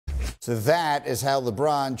So that is how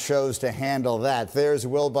LeBron chose to handle that. There's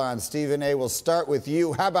Wilbon. Stephen A. We'll start with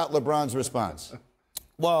you. How about LeBron's response?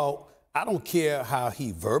 Well, I don't care how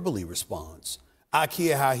he verbally responds. I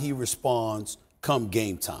care how he responds come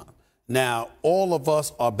game time. Now, all of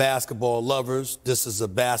us are basketball lovers. This is a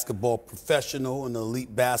basketball professional, an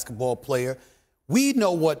elite basketball player. We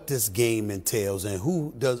know what this game entails, and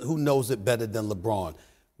who knows it better than LeBron.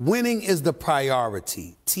 Winning is the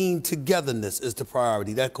priority. Team togetherness is the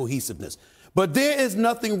priority, that cohesiveness. But there is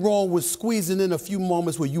nothing wrong with squeezing in a few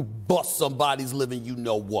moments where you bust somebody's living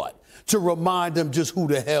you-know-what to remind them just who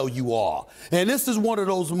the hell you are. And this is one of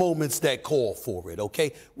those moments that call for it,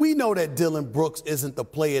 okay? We know that Dillon Brooks isn't the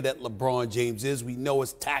player that LeBron James is. We know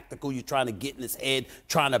it's tactical. You're trying to get in his head,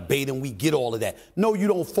 trying to bait him. We get all of that. No, you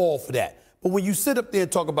don't fall for that. But when you sit up there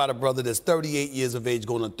and talk about a brother that's 38 years of age,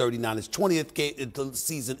 going on 39, his 20th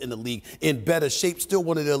season in the league, in better shape, still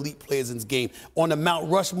one of the elite players in his game, on the Mount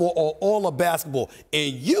Rushmore or all of basketball,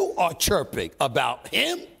 and you are chirping about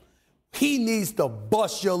him, he needs to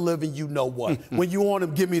bust your living you-know-what. When you want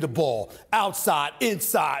him, give me the ball. Outside,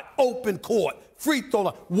 inside, open court, free throw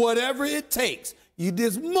line, whatever it takes.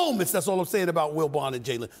 There's moments, that's all I'm saying about Wilbon and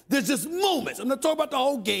Jalen. There's just moments. I'm not talking about the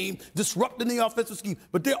whole game, disrupting the offensive scheme,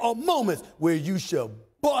 but there are moments where you should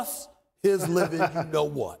bust his living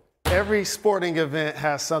you-know-what. Every sporting event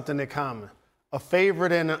has something in common, a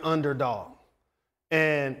favorite and an underdog.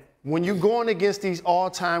 And when you're going against these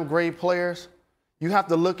all-time great players, you have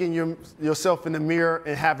to look in yourself in the mirror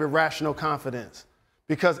and have irrational confidence,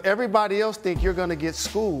 because everybody else think you're going to get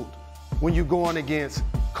schooled when you're going against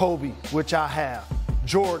Kobe, which I have,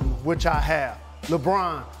 Jordan, which I have,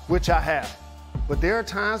 LeBron, which I have. But there are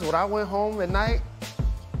times when I went home at night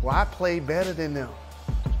where I played better than them.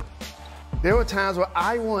 There were times where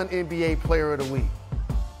I won NBA Player of the Week.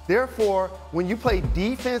 Therefore, when you play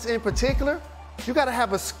defense in particular, you got to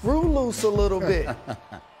have a screw loose a little bit.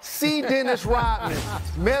 See Dennis Rodman,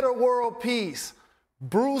 Metta World Peace,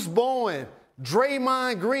 Bruce Bowen,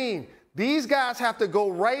 Draymond Green. These guys have to go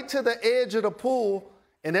right to the edge of the pool,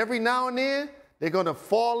 and every now and then, they're going to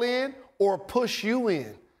fall in or push you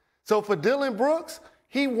in. So for Dillon Brooks,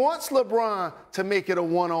 he wants LeBron to make it a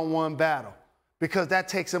one-on-one battle because that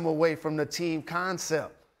takes him away from the team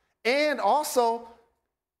concept. And also,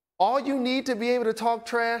 all you need to be able to talk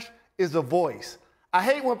trash is a voice. I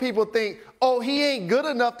hate when people think, oh, he ain't good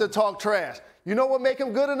enough to talk trash. You know what make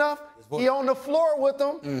him good enough? He on the floor with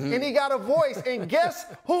them, and he got a voice. And guess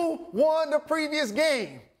who won the previous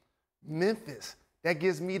game? Memphis. That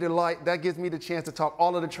gives me the chance to talk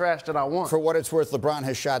all of the trash that I want. For what it's worth, LeBron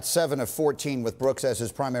has shot 7 of 14 with Brooks as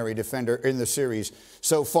his primary defender in the series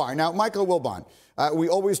so far. Now, Michael Wilbon, we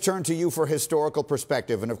always turn to you for historical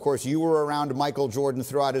perspective. And, of course, you were around Michael Jordan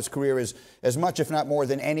throughout his career as much, if not more,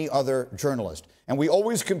 than any other journalist. And we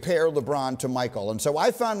always compare LeBron to Michael. And so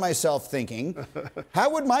I found myself thinking,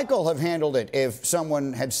 how would Michael have handled it if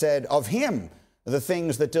someone had said of him the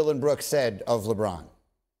things that Dillon Brooks said of LeBron?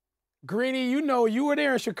 Greeny, you know, you were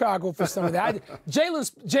there in Chicago for some of that.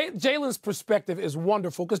 Jalen's perspective is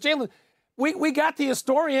wonderful because Jalen, we got the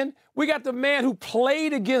historian, we got the man who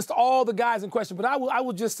played against all the guys in question. But I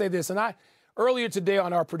will just say this, and earlier today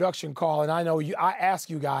on our production call, and I know I asked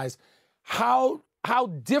you guys, how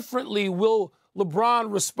differently will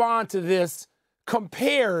LeBron respond to this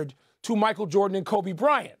compared to Michael Jordan and Kobe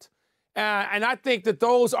Bryant? And I think that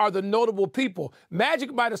those are the notable people.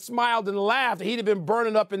 Magic might have smiled and laughed. He'd have been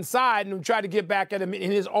burning up inside and tried to get back at him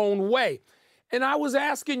in his own way. And I was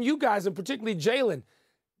asking you guys, and particularly Jalen,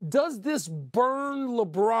 does this burn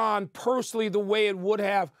LeBron personally the way it would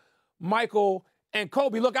have Michael and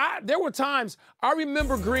Kobe? Look, there were times, I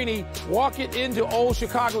remember Greeny walking into old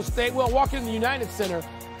Chicago State, walking in the United Center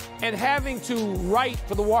and having to write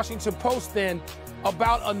for the Washington Post then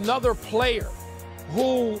about another player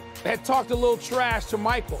who had talked a little trash to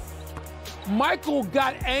Michael. Michael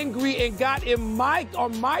got angry and got in my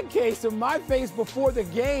face before the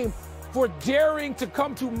game for daring to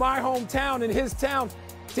come to my hometown and his town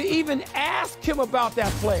to even ask him about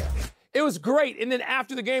that player. It was great. And then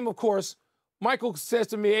after the game, of course, Michael says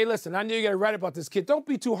to me, hey, listen, I know you got to write about this kid. Don't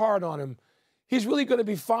be too hard on him. He's really going to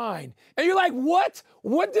be fine. And you're like, what?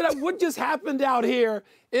 What just happened out here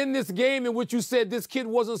in this game in which you said this kid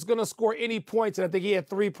wasn't going to score any points? And I think he had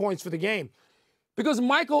 3 points for the game. Because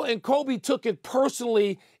Michael and Kobe took it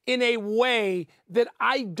personally in a way that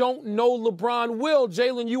I don't know LeBron will.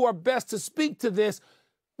 Jalen, you are best to speak to this.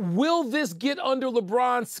 Will this get under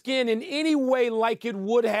LeBron's skin in any way like it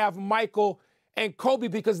would have Michael and Kobe?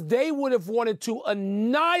 Because they would have wanted to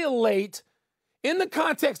annihilate, in the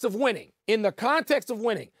context of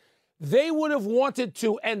winning, they would have wanted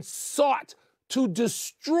to and sought to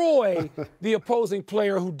destroy the opposing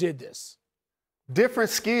player who did this? Different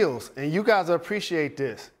skills, and you guys appreciate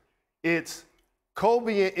this. It's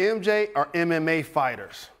Kobe and MJ are MMA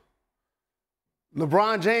fighters.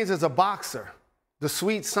 LeBron James is a boxer. The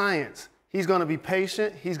sweet science. He's going to be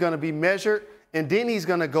patient. He's going to be measured. And then he's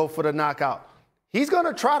going to go for the knockout. He's going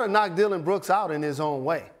to try to knock Dillon Brooks out in his own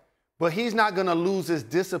way. But he's not going to lose his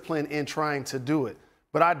discipline in trying to do it.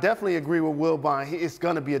 But I definitely agree with Wilbon. It's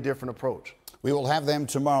going to be a different approach. We will have them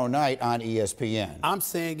tomorrow night on ESPN. I'm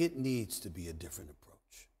saying it needs to be a different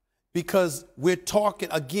approach. Because we're talking,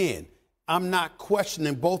 again, I'm not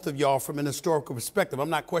questioning both of y'all from an historical perspective. I'm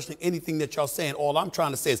not questioning anything that y'all saying. All I'm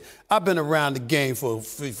trying to say is I've been around the game for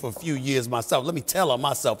a few years myself. Let me tell on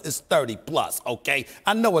myself, it's 30 plus, okay?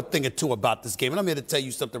 I know a thing or two about this game, and I'm here to tell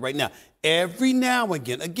you something right now. Every now and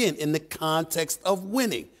again, in the context of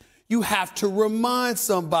winning, you have to remind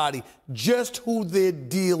somebody just who they're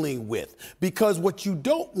dealing with. Because what you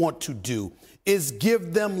don't want to do is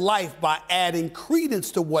give them life by adding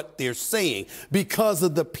credence to what they're saying because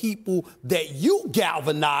of the people that you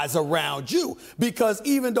galvanize around you. Because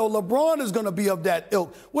even though LeBron is going to be of that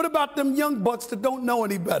ilk, what about them young bucks that don't know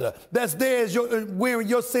any better? That's there as you're wearing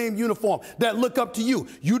your same uniform, that look up to you.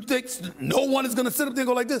 You think no one is going to sit up there and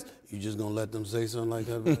go like this? You just going to let them say something like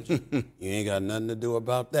that about you? You ain't got nothing to do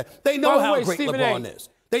about that. They know how great LeBron is.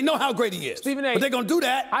 They know how great he is. Stephen A. But they're going to do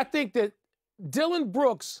that. I think that Dillon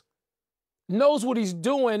Brooks knows what he's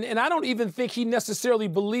doing, and I don't even think he necessarily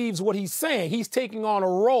believes what he's saying. He's taking on a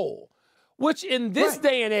role, which in this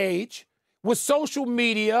day and age, with social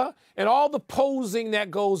media and all the posing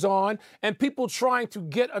that goes on and people trying to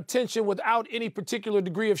get attention without any particular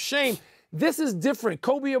degree of shame, this is different.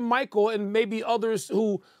 Kobe and Michael and maybe others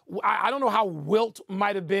who, I don't know how Wilt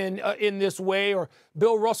might have been in this way, or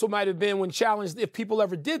Bill Russell might have been when challenged, if people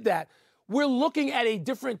ever did that. We're looking at a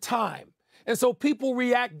different time. And so people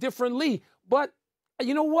react differently. But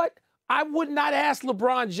you know what? I would not ask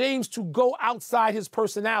LeBron James to go outside his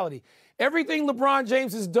personality. Everything LeBron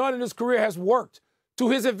James has done in his career has worked to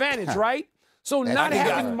his advantage, right? So not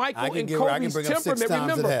having Michael and Kobe's temperament,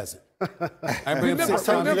 remember. Remember,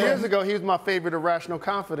 6 years ago, he was my favorite irrational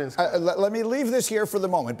confidence. Let me leave this here for the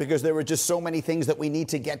moment because there were just so many things that we need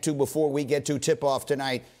to get to before we get to tip-off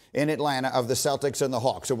tonight in Atlanta of the Celtics and the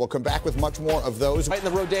Hawks. So we'll come back with much more of those. Right in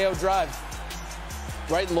the Rodeo Drive.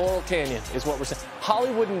 Right in Laurel Canyon is what we're saying.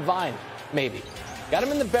 Hollywood and Vine, maybe. Got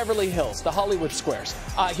him in the Beverly Hills, the Hollywood Squares.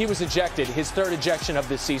 He was ejected, his third ejection of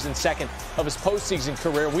this season, second of his postseason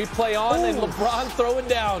career. We play on, and LeBron throwing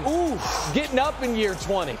down. Getting up in year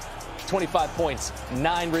 20. 25 points,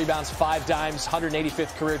 9 rebounds, 5 dimes,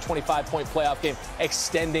 185th career 25-point playoff game,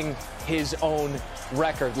 extending his own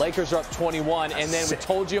record. Lakers are up 21, and then we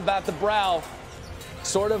told you about the brow.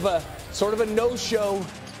 Sort of a no-show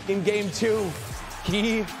in game 2.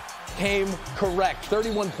 He came correct.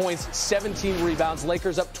 31 points, 17 rebounds.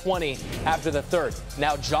 Lakers up 20 after the third.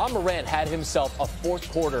 Now, Ja Morant had himself a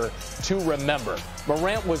fourth quarter to remember.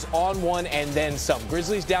 Morant was on one and then some.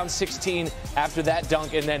 Grizzlies down 16 after that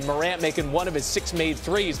dunk, and then Morant making one of his 6 made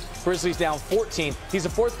threes. Grizzlies down 14. He's the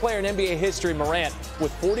 4th player in NBA history, Morant,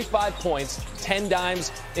 with 45 points, 10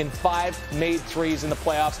 dimes, and 5 made threes in the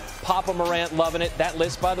playoffs. Papa Morant loving it. That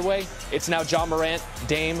list, by the way, it's now Ja Morant,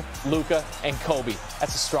 Dame, Luka, and Kobe.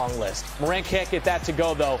 That's a strong list. Morant can't get that to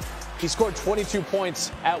go, though. He scored 22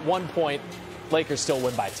 points at one point. Lakers still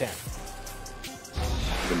win by 10.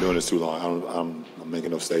 I've been doing this too long. I'm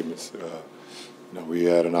making no statements. We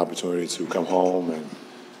had an opportunity to come home and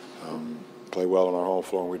play well on our home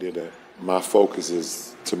floor, and we did that. My focus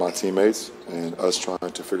is to my teammates and us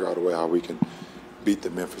trying to figure out a way how we can beat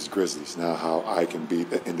the Memphis Grizzlies, now how I can beat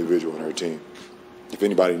the individual in our team. If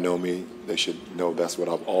anybody know me, they should know that's what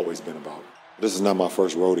I've always been about. This is not my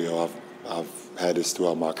first rodeo. I've had this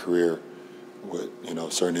throughout my career with,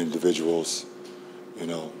 certain individuals,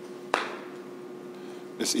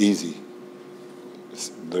 It's easy.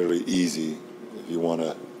 It's literally easy if you want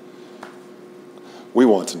to. We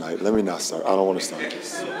won tonight. Let me not start. I don't want to start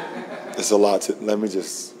this. It's a lot to. Let me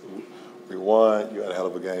just. We won. You had a hell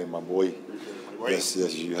of a game, my boy. Yes,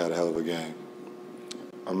 you had a hell of a game.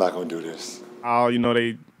 I'm not going to do this.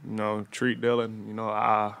 They treat Dillon.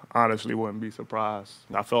 I honestly wouldn't be surprised.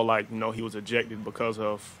 I felt like, he was ejected because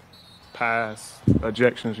of past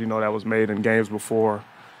ejections, that was made in games before.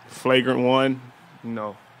 Flagrant one.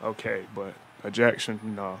 No, okay, but ejection,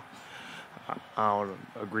 no. I don't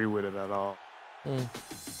agree with it at all.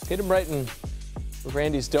 Hit him right in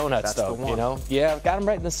Randy's Donuts, though, Yeah, got him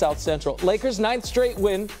right in the South Central. Lakers' 9th straight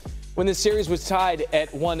win. when the series was tied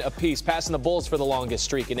at 1 apiece, passing the Bulls for the longest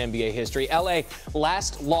streak in NBA history. LA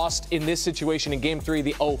last lost in this situation in Game 3 of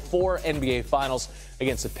the 04 NBA Finals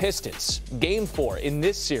against the Pistons. Game 4 in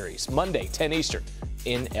this series, Monday, 10 Eastern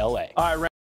in LA. All right,